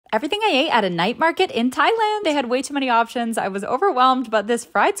Everything I ate at a night market in Thailand. They had way too many options. I was overwhelmed, but this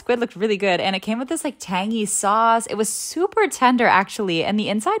fried squid looked really good. And it came with this like tangy sauce. It was super tender actually. And the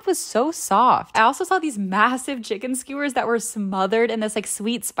inside was so soft. I also saw these massive chicken skewers that were smothered in this like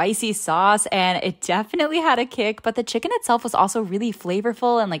sweet spicy sauce. And it definitely had a kick, but the chicken itself was also really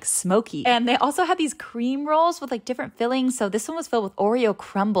flavorful and like smoky. And they also had these cream rolls with like different fillings. So this one was filled with Oreo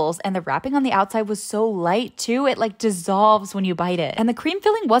crumbles and the wrapping on the outside was so light too. It like dissolves when you bite it. And the cream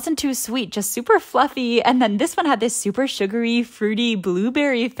filling wasn't too sweet, just super fluffy. And then this one had this super sugary, fruity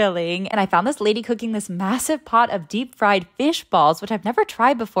blueberry filling. And I found this lady cooking this massive pot of deep fried fish balls, which I've never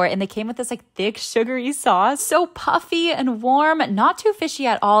tried before. And they came with this like thick sugary sauce, so puffy and warm, not too fishy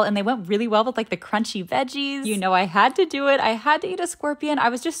at all. And they went really well with like the crunchy veggies. You know, I had to do it. I had to eat a scorpion. I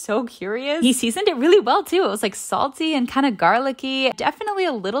was just so curious. He seasoned it really well too. It was like salty and kind of garlicky. Definitely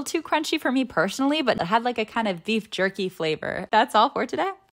a little too crunchy for me personally, but it had like a kind of beef jerky flavor. That's all for today.